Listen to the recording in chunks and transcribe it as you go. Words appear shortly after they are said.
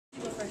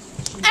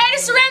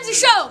It's the Ramsey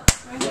Show!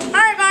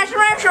 Alright guys, the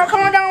Ramsey Show. Come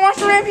on down and watch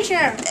the Ramsey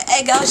Show.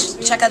 Hey guys,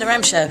 check out the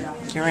Ramsey Show.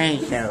 The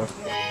Ramsey Show.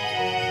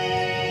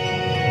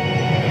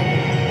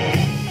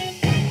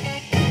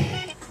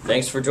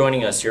 Thanks for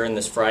joining us here on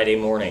this Friday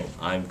morning.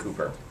 I'm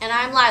Cooper. And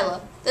I'm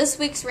Lila. This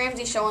week's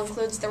Ramsey Show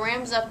includes the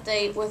Rams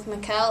update with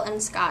Mikkel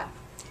and Scott.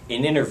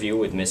 An interview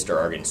with Mr.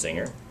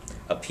 Argensinger,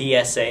 a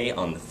PSA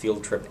on the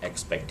field trip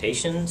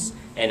expectations,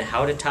 and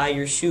how to tie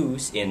your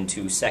shoes in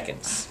 2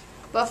 seconds.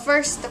 But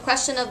first, the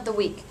question of the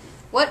week.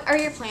 What are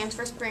your plans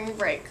for spring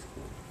break?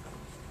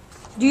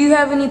 Do you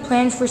have any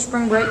plans for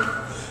spring break?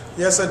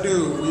 Yes, I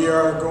do. We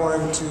are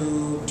going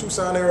to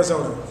Tucson,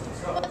 Arizona.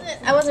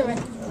 I wasn't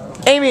ready.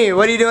 Amy,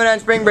 what are you doing on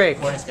spring break?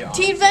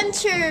 Teen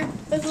Venture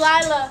with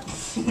Lila.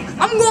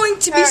 I'm going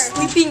to be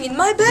sleeping in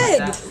my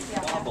bed.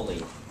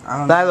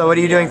 Lila, what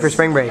are you doing for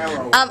spring break?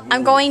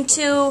 I'm going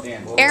to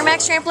Air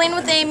Max Trampoline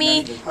with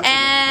Amy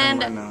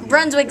and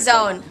Brunswick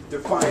Zone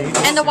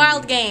and the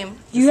Wild Game.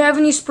 Do you have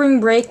any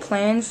spring break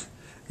plans?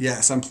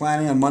 Yes, I'm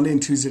planning on Monday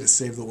and Tuesday to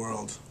save the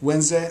world.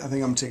 Wednesday, I think I'm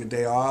going to take a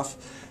day off.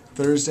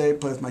 Thursday,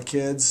 play with my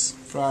kids.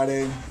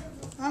 Friday,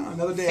 I don't know,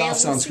 another day off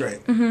sounds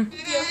great.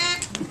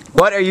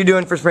 What are you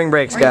doing for spring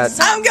break, Scott?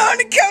 I'm going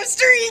to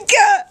Costa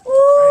Rica.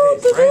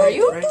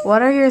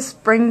 What are your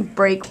spring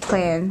break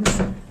plans?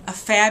 A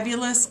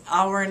fabulous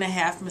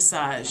hour-and-a-half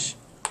massage.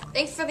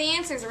 Thanks for the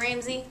answers,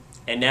 Ramsey.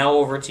 And now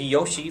over to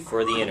Yoshi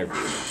for the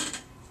interview.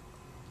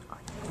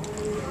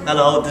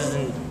 Hello, this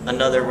is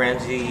another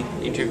Ramsey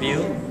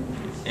interview,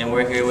 and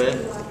we're here with...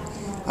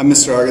 I'm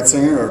Mr.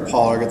 Argensinger, or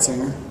Paul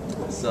Argensinger.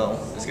 So,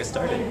 let's get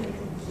started.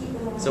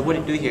 So what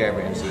do you do here at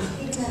Ramsey?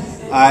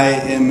 I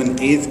am an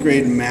 8th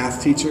grade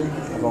math teacher.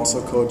 I've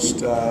also coached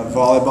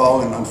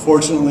volleyball, and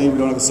unfortunately we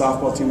don't have a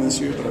softball team this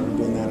year, but I've been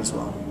doing that as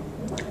well.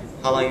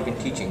 How long have you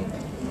been teaching?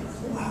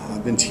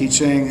 I've been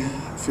teaching,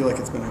 I feel like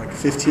it's been like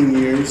 15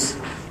 years.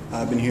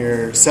 I've been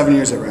here 7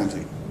 years at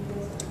Ramsey.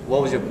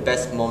 What was your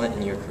best moment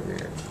in your career?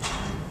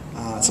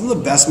 Some of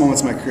the best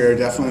moments in my career are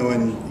definitely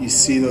when you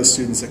see those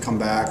students that come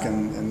back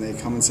and they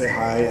come and say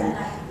hi,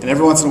 and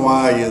every once in a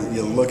while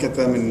you look at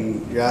them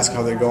and you ask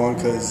how they're going,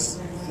 because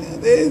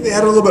they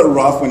had a little bit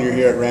rough when you're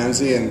here at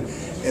Ramsey, and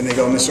they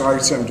go, Mr.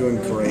 Argensinger, I'm doing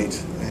great.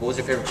 What was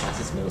your favorite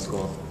class in middle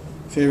school?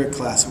 Favorite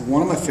class?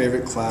 One of my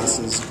favorite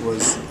classes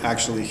was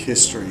actually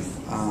history.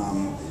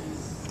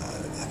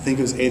 I think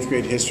it was 8th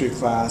grade history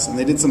class, and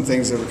they did some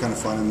things that were kind of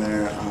fun in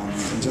there.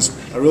 And just,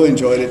 I really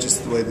enjoyed it,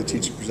 just the way the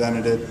teacher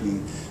presented it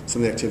and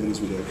some of the activities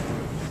we did.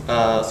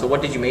 So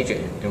what did you major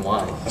in and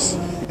why?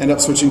 Ended up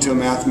switching to a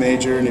math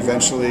major, and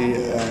eventually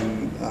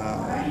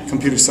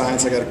computer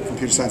science. I got a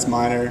computer science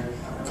minor,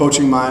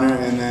 coaching minor,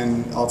 and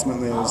then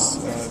ultimately it was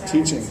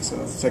teaching,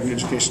 so secondary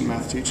education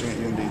math teaching at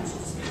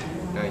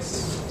UMD.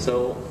 Nice.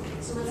 So,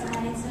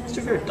 what's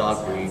your favorite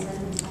dog breed?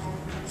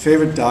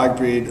 Favorite dog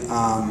breed?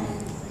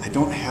 I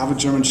don't have a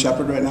German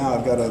Shepherd right now.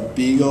 I've got a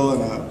Beagle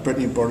and a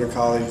Brittany Border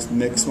Collie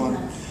mixed one,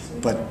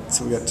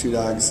 so we got 2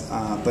 dogs.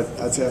 But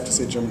I'd say I have to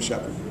say German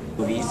Shepherd.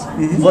 Movies?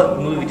 What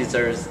movie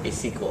deserves a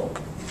sequel?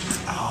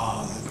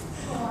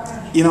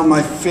 You know,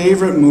 my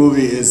favorite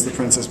movie is The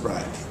Princess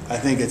Bride. I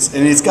think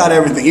it's got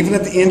everything. Even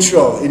at the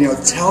intro, it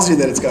tells you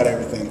that it's got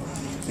everything.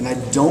 And I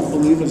don't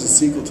believe there's a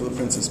sequel to The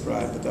Princess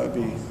Bride, but that'd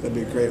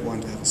be a great one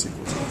to have a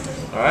sequel to.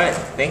 All right,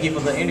 thank you for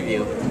the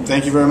interview.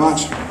 Thank you very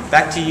much.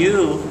 Back to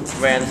you,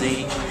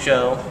 Ramsey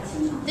Show.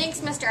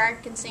 Thanks, Mr.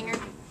 Argensinger.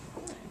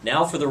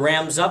 Now for the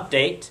Rams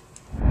update.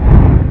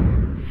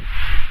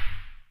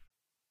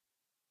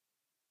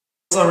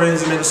 Hello,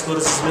 Ramsey Middle School.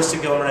 This is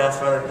Mr. Gilmer,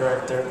 athletic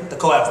director, the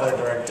co-athletic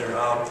director.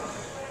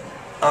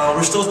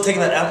 We're still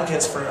taking out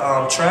applicants for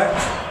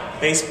track,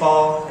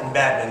 baseball, and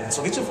badminton.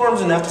 So get your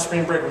forms in after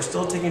spring break. We're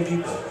still taking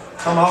people.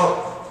 Come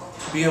out,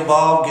 be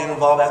involved, get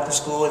involved after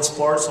school in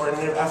sports or in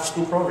after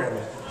school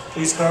programming.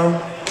 Please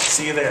come.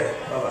 See you there.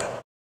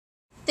 Bye-bye.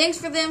 Thanks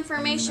for the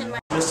information,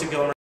 Mr.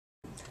 Gilmer.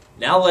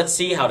 Now let's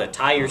see how to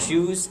tie your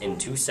shoes in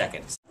 2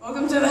 seconds.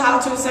 Welcome to the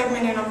how-to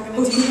segment, and I'm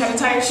going to teach you how to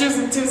tie your shoes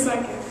in 2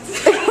 seconds.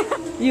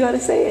 You gotta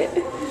say it.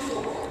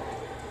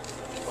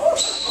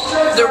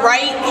 The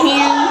right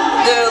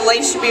hand, the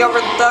lace should be over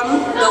the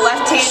thumb. The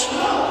left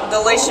hand, the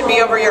lace should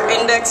be over your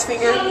index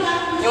finger.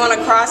 You want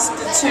to cross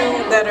the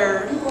 2 that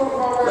are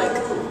like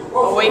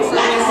away from you,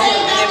 and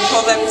then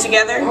pull them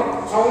together.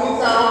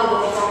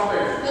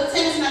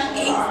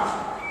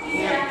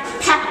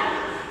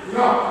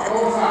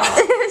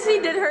 She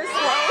did her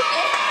slow.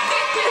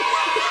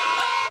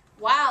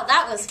 Wow,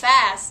 that was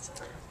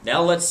fast.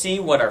 Now let's see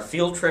what our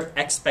field trip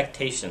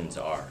expectations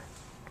are.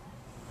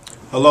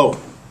 Hello,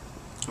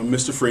 I'm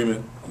Mr.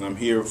 Freeman, and I'm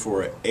here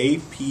for an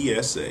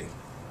APSA,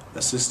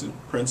 Assistant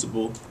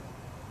Principal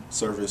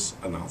Service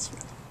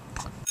Announcement.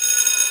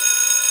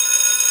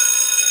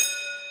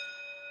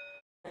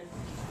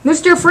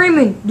 Mr.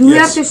 Freeman, do we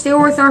have to stay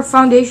with our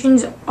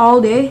foundations all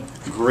day?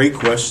 Great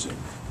question.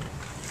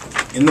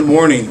 In the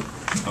morning,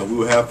 we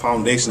will have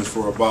foundations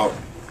for about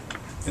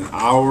an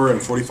hour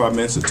and 45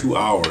 minutes to 2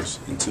 hours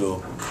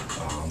until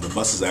the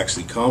buses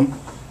actually come.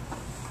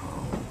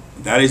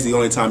 That is the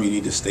only time you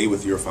need to stay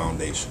with your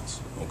foundations,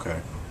 okay?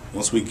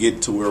 Once we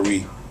get to where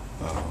we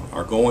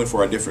are going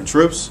for our different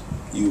trips,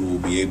 you will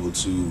be able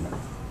to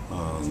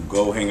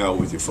go hang out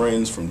with your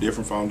friends from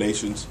different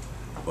foundations.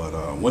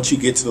 But once you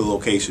get to the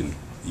location,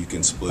 you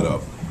can split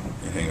up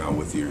and hang out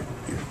with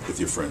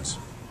your friends.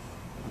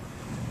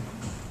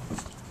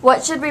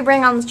 What should we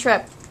bring on the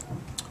trip?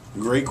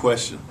 Great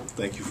question.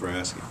 Thank you for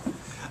asking.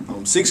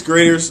 6th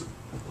graders,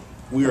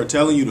 we are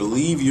telling you to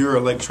leave your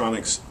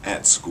electronics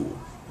at school.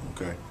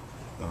 Okay.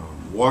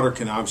 Water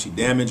can obviously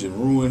damage and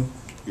ruin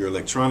your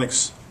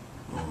electronics,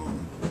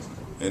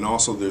 and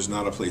also there's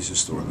not a place to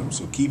store them.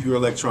 So keep your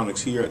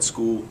electronics here at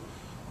school.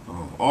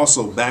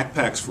 Also,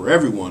 backpacks for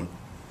everyone.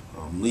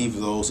 Leave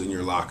those in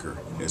your locker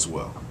as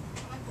well.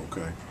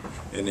 Okay.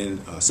 And then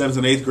 7th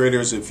and 8th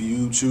graders, if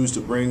you choose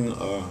to bring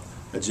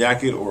a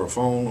jacket or a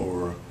phone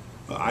or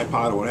an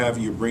iPod or what have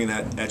you, you're bringing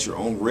that at your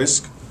own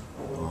risk.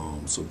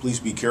 So please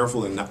be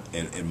careful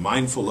and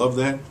mindful of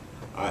that.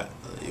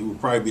 It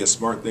would probably be a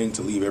smart thing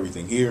to leave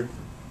everything here,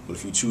 but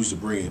if you choose to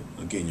bring it,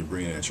 again, you're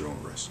bringing it at your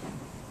own risk.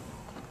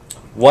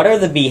 What are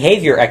the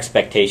behavior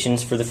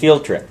expectations for the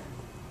field trip?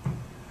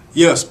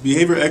 Yes,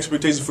 behavior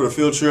expectations for the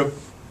field trip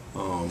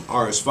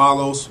are as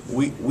follows.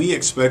 We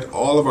expect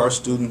all of our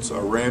students,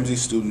 our Ramsey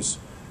students,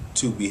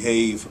 to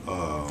behave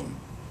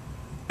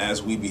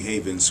as we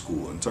behave in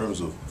school in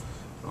terms of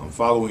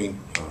following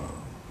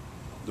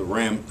the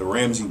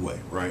Ramsey way,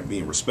 right?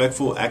 Being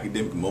respectful,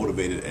 academic,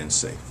 motivated, and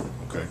safe.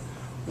 Okay,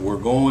 we're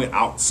going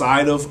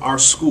outside of our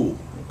school.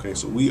 Okay,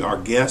 so we are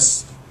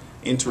guests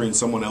entering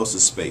someone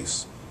else's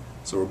space.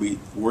 So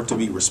we're to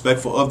be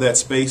respectful of that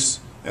space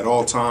at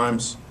all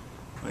times,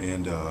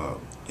 and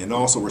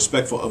also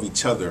respectful of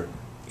each other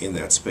in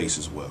that space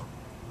as well.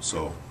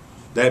 So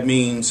that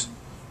means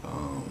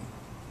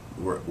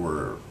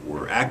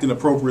we're acting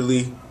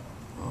appropriately.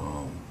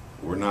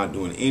 We're not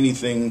doing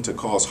anything to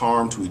cause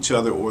harm to each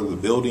other or the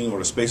building or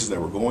the spaces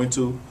that we're going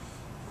to,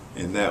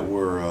 and that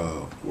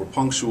we're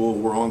punctual,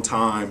 we're on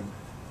time,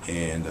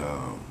 and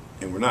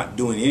we're not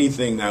doing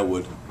anything that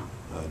would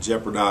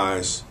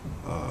jeopardize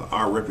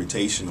our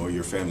reputation or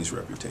your family's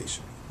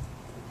reputation.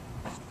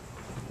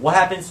 What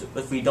happens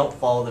if we don't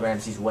follow the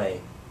Ramsey's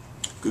way?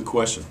 Good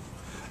question.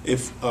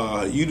 If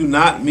you do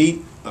not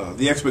meet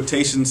the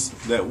expectations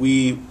that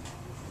we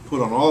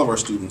put on all of our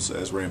students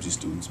as Ramsey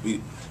students,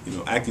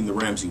 acting the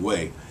Ramsey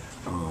way,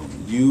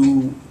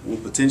 you will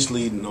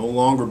potentially no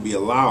longer be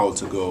allowed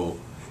to go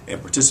and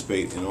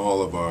participate in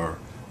all of our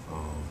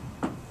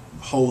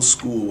whole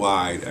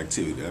school-wide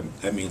activity.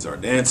 That means our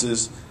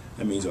dances,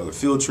 that means other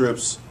field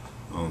trips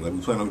that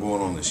we plan on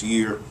going on this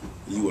year.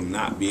 You will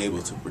not be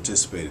able to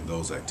participate in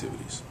those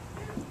activities.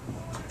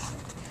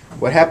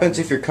 What happens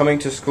if you're coming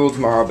to school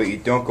tomorrow but you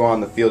don't go on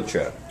the field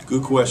trip?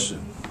 Good question.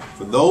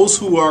 For those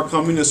who are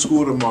coming to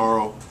school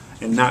tomorrow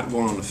and not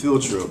going on the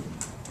field trip,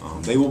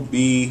 they will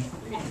be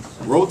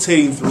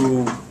rotating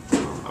through,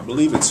 I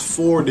believe it's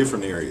 4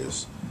 different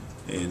areas.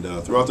 And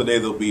throughout the day,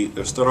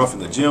 they'll start off in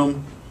the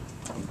gym,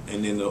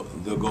 and then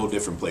they'll go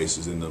different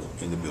places in the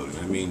building.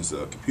 That means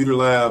the computer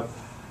lab,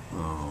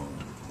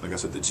 like I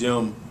said, the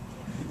gym.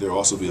 There'll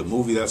also be a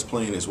movie that's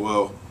playing as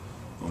well.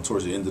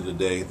 Towards the end of the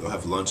day, they'll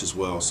have lunch as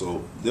well.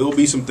 So there will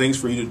be some things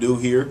for you to do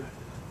here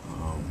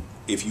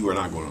if you are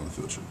not going on the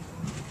field trip.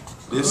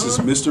 This is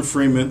Mr.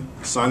 Freeman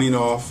signing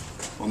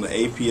off on the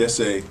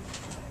APSA.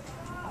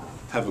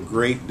 Have a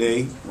great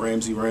day,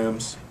 Ramsey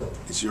Rams.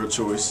 It's your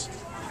choice.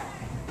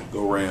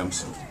 Go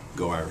Rams.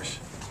 Go Irish.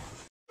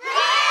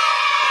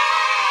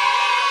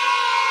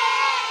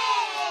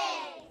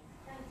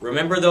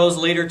 Remember those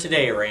later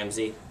today,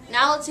 Ramsey.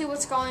 Now let's see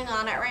what's going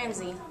on at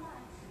Ramsey.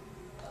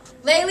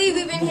 Lately,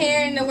 we've been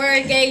hearing the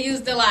word gay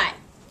used a lot.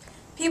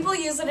 People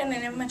use it in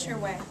an immature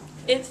way.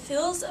 It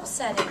feels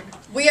upsetting.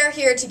 We are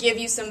here to give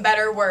you some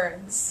better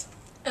words.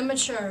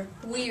 Immature.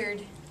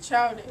 Weird.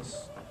 Childish.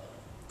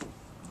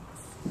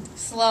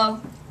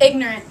 Slow.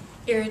 Ignorant.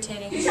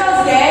 Irritating. You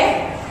chose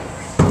gay?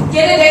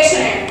 Get a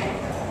dictionary.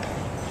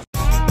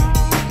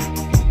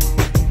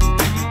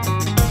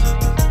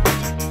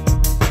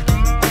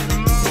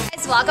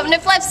 Welcome to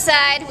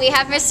Flipside. We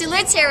have Mr.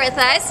 Lutz here with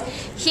us.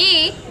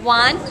 He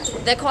won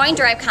the coin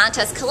drive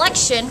contest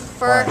collection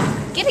for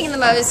getting the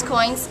most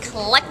coins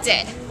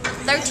collected.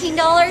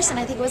 $13, and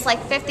I think it was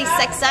like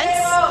 56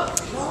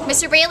 cents.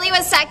 Mr. Bailey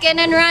was second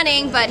in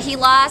running, but he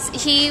lost.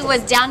 He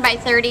was down by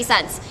 30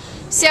 cents.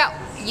 So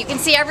you can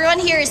see everyone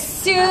here is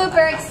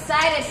super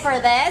excited for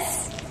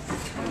this.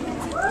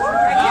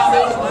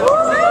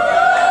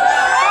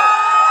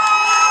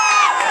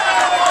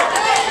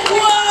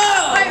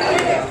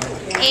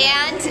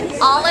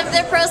 And all of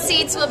the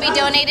proceeds will be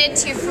donated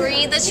to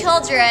Free the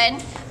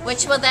Children,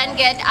 which will then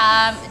get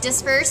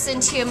dispersed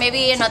into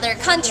maybe another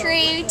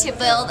country to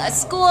build a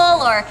school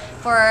or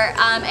for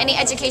any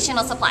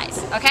educational supplies,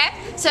 okay?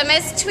 So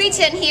Ms.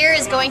 Tweeton here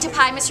is going to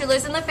pie Mr.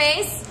 Luz in the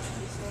face.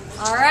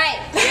 All right.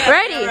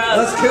 Ready?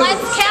 Let's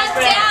count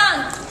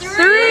down.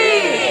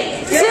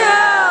 3, 2,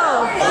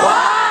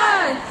 1.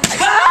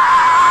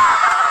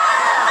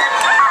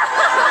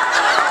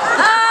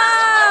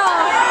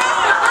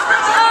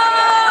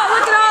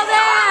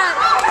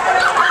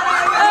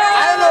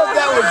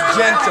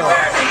 Gentle.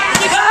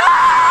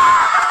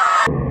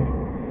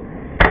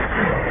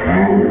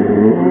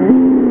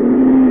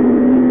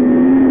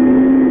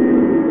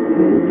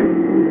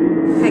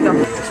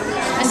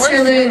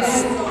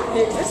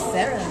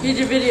 Here's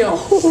your video.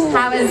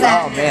 How is it?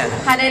 Oh man.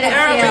 How did it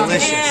feel?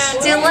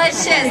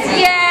 Delicious.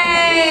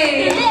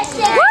 Yay!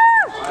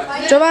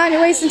 Woo! Jovan, you're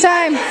wasting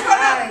time.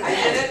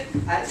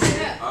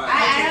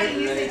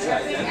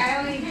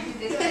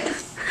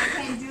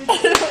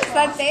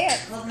 That's it.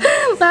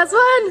 Last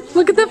one.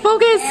 Look at the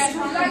focus.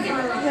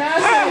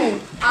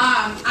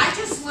 I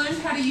just learned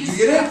how to use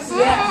it.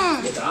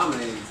 Yeah.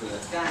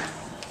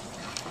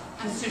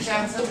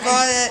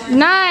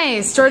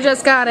 Nice.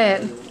 Georgia's got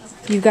it.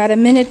 You got a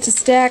minute to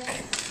stack.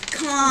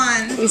 Come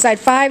on. We slide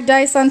 5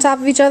 dice on top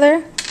of each other.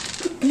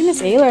 Look at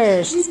Miss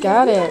Ayler. She's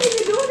got it.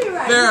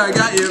 There, I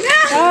got you.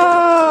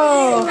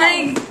 Oh,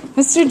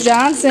 Mr.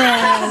 Johnson,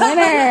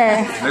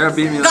 winner. They're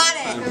beat me up. Got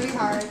it.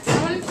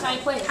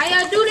 How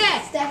y'all do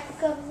that?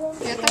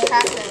 Get the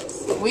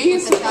practice. We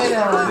used to play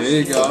that. There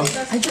you go.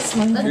 I just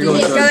won. Here you go,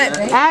 George.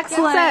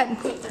 Excellent.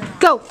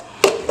 Go.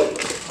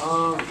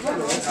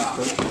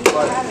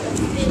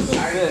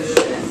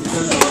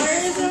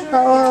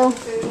 Uh-oh.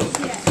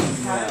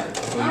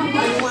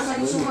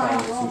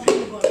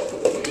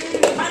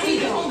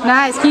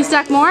 Nice. Can you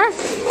stack more?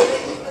 5,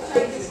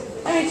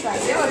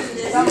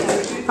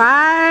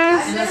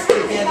 6,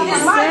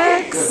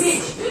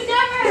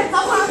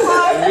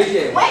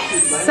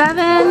 7.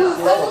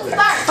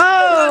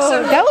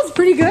 Oh, that was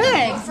pretty good.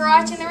 Thanks for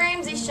watching The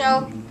Ramsey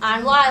Show.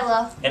 I'm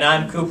Lila. And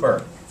I'm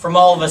Cooper. From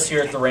all of us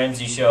here at The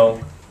Ramsey Show,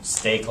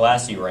 stay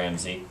classy,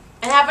 Ramsey.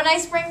 And have a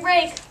nice spring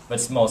break.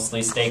 But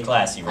mostly stay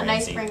classy, Ramsey. A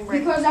nice spring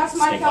break. Because that's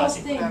my Stay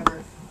classy. thing.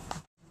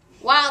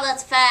 Wow,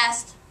 that's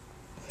fast.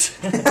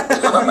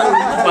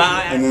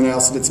 And then I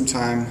also did some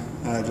time,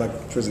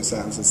 like prison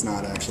sentence, it's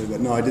not actually, but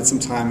no, I did some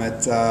time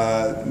at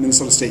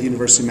Minnesota State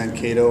University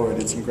Mankato, where I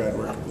did some grad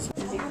work.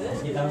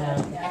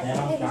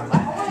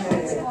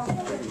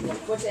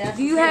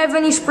 Do you have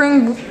any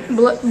spring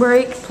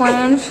break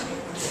plans?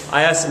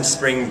 I have some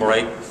spring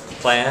break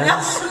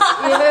plans.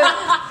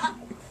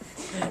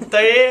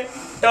 3,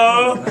 2,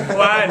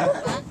 1.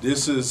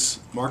 This is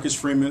Marcus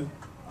Freeman.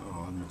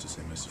 Oh, I meant to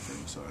say Mr.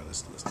 Freeman. Sorry,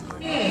 let's do that.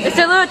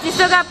 Mr. Lutz, you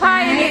still got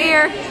pie in your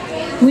ear.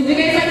 Would you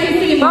guys like to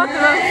see both of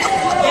them?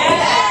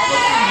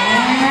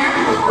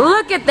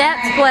 Look at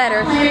that splatter.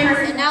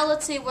 And now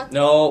let's see what.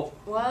 No.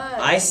 What?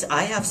 I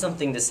have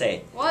something to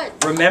say. What?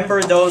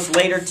 Remember those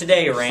later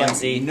today,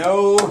 Ramsey.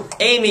 No.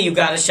 Amy, you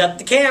gotta shut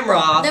the camera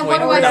off Then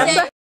when what do we're I done.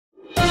 say?